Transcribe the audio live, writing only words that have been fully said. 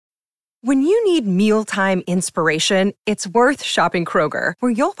When you need mealtime inspiration, it's worth shopping Kroger,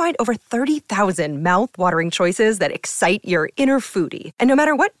 where you'll find over 30,000 mouth-watering choices that excite your inner foodie. And no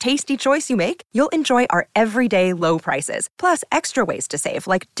matter what tasty choice you make, you'll enjoy our everyday low prices, plus extra ways to save,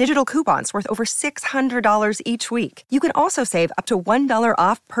 like digital coupons worth over $600 each week. You can also save up to $1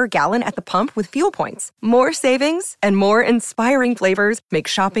 off per gallon at the pump with fuel points. More savings and more inspiring flavors make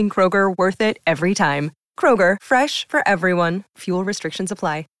shopping Kroger worth it every time. Kroger, fresh for everyone. Fuel restrictions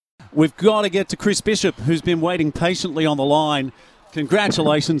apply. We've got to get to Chris Bishop, who's been waiting patiently on the line.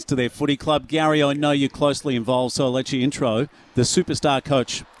 Congratulations to their footy club. Gary, I know you're closely involved, so I'll let you intro the superstar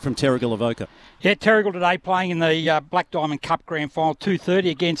coach from Terrigal Avoca. Yeah, Terrigal today playing in the Black Diamond Cup Grand Final, 2:30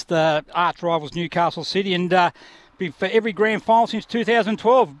 against the arch rivals Newcastle City, and for every Grand Final since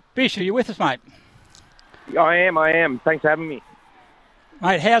 2012. Bish, are you with us, mate? I am. Thanks for having me.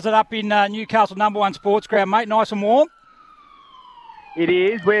 Mate, how's it up in Newcastle #1 sports ground, mate? Nice and warm? It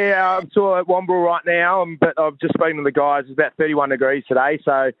is. We're still at Womble right now, but I've just spoken to the guys. It's about 31 degrees today,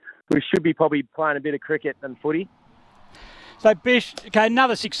 so we should be probably playing a bit of cricket and footy. So, Bish, okay,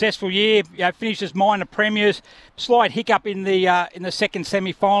 another successful year. Finished as minor premiers. Slight hiccup in the second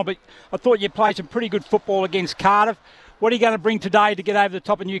semi-final, but I thought you played some pretty good football against Cardiff. What are you going to bring today to get over the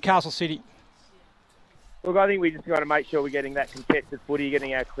top of Newcastle City? Look, I think we just got to make sure we're getting that contested footy,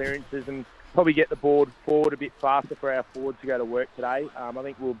 getting our clearances, and probably get the board forward a bit faster for our forwards to go to work today. I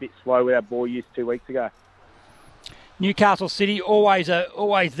think we were a bit slow with our ball use 2 weeks ago. Newcastle City, always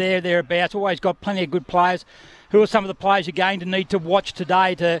thereabouts, always got plenty of good players. Who are some of the players you're going to need to watch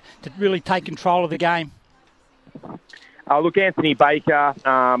today to really take control of the game? Look, Anthony Baker,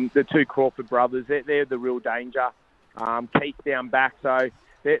 the two Crawford brothers, they're the real danger. Keith down back, so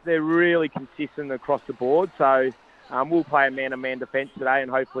they're really consistent across the board. So we'll play a man-to-man defence today, and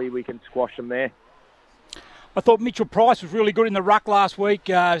hopefully we can squash them there. I thought Mitchell Price was really good in the ruck last week.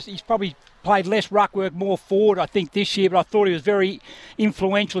 He's probably played less ruck work, more forward, I think, this year, but I thought he was very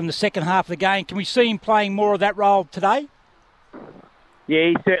influential in the second half of the game. Can we see him playing more of that role today? Yeah,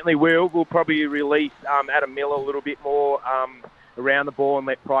 he certainly will. We'll probably release Adam Miller a little bit more around the ball and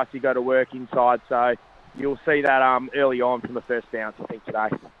let Pricey go to work inside. So you'll see that early on from the first bounce, I think, today.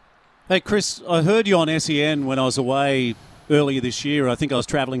 Hey, Chris, I heard you on SEN when I was away earlier this year. I think I was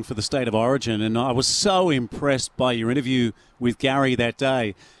travelling for the State of Origin, and I was so impressed by your interview with Gary that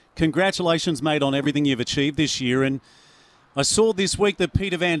day. Congratulations, mate, on everything you've achieved this year. And I saw this week that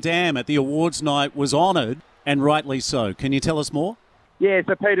Peter Van Dam at the awards night was honoured, and rightly so. Can you tell us more? Yeah,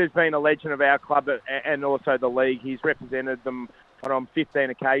 so Peter's been a legend of our club and also the league. He's represented them on 15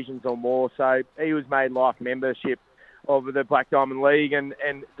 occasions or more. So he was made life membership of the Black Diamond League and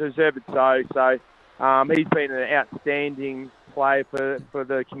deserved so. So he's been an outstanding player for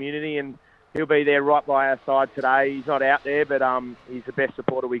the community, and he'll be there right by our side today. He's not out there, but he's the best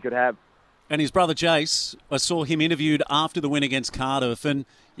supporter we could have. And his brother Jace, I saw him interviewed after the win against Cardiff, and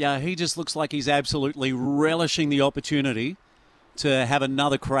yeah, he just looks like he's absolutely relishing the opportunity to have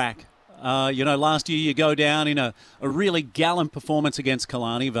another crack. Last year you go down in a really gallant performance against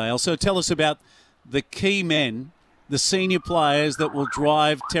Killarney Vale. So tell us about the key men, the senior players that will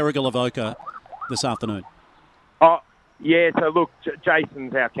drive Terrigal Avoca this afternoon. Oh, yeah, so look,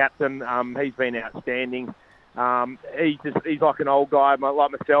 Jason's our captain. He's been outstanding. He's like an old guy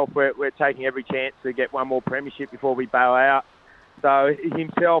like myself. We're taking every chance to get one more premiership before we bail out. So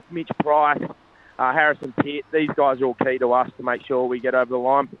himself, Mitch Price, Harrison Pitt, these guys are all key to us to make sure we get over the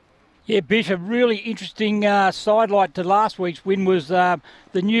line. Yeah, Bish, a really interesting sidelight to last week's win was the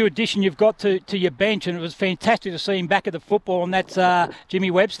new addition you've got to your bench, and it was fantastic to see him back at the football, and that's Jimmy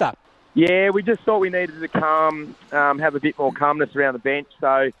Webster. Yeah, we just thought we needed to have a bit more calmness around the bench.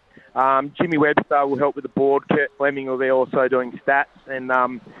 So Jimmy Webster will help with the board. Kurt Fleming will be also doing stats, and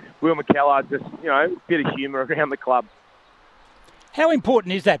Will McKellar, just a bit of humour around the club. How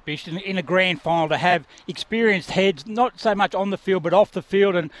important is that, Bish, in a grand final to have experienced heads, not so much on the field but off the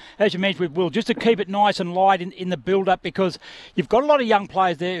field, and as you mentioned with Will, just to keep it nice and light in the build-up, because you've got a lot of young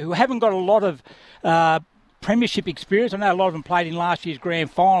players there who haven't got a lot of premiership experience. I know a lot of them played in last year's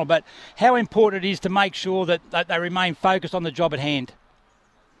grand final, but how important it is to make sure that they remain focused on the job at hand?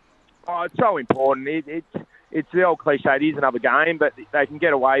 Oh, it's so important. It's the old cliche, it is another game, but they can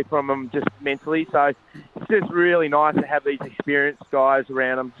get away from them just mentally. So it's just really nice to have these experienced guys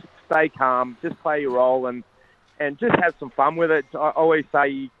around them. Just stay calm, just play your role, and just have some fun with it. I always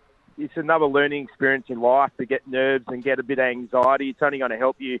say it's another learning experience in life to get nerves and get a bit of anxiety. It's only going to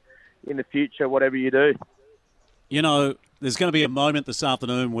help you in the future, whatever you do. There's going to be a moment this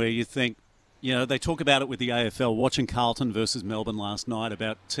afternoon where you think, they talk about it with the AFL, watching Carlton versus Melbourne last night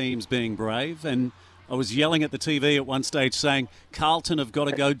about teams being brave, and I was yelling at the TV at one stage saying, Carlton have got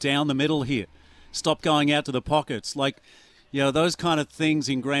to go down the middle here. Stop going out to the pockets. Like, you know, those kind of things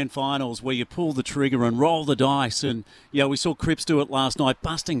in grand finals where you pull the trigger and roll the dice. And, you know, we saw Cripps do it last night,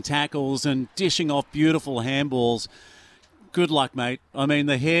 busting tackles and dishing off beautiful handballs. Good luck, mate. I mean,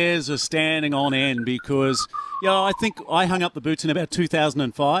 the hairs are standing on end because, you know, I think I hung up the boots in about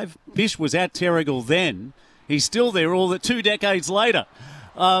 2005. Bish was at Terrigal then. He's still there all the 2 decades later.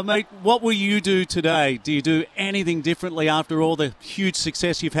 Mate, what will you do today? Do you do anything differently after all the huge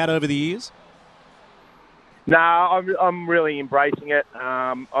success you've had over the years? No, I'm really embracing it.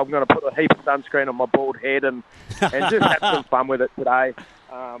 I'm going to put a heap of sunscreen on my bald head and just have some fun with it today.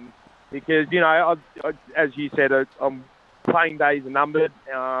 Because, you know, as you said, I'm playing days are numbered.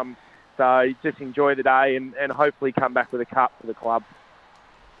 So just enjoy the day and hopefully come back with a cup for the club.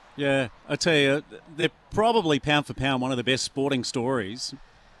 Yeah, I tell you, they're probably pound for pound one of the best sporting stories,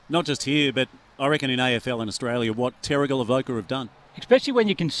 not just here, but I reckon in AFL in Australia, what Terrigal Avoca have done. Especially when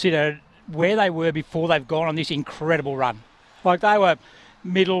you consider where they were before they've gone on this incredible run. Like, they were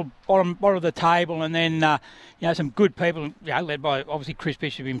middle, bottom of the table, and then you know, some good people, you know, led by obviously Chris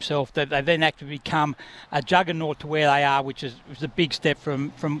Bishop himself, that they then actually become a juggernaut to where they are, which is a big step from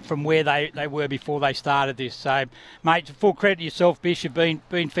where they were before they started this. So, mate, full credit to yourself, Bish. You've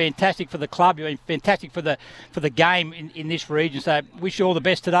been fantastic for the club. You've been fantastic for the game in this region. So, wish you all the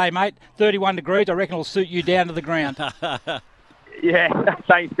best today, mate. 31 degrees, I reckon, will suit you down to the ground. Yeah,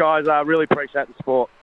 thanks, guys. I really appreciate the support.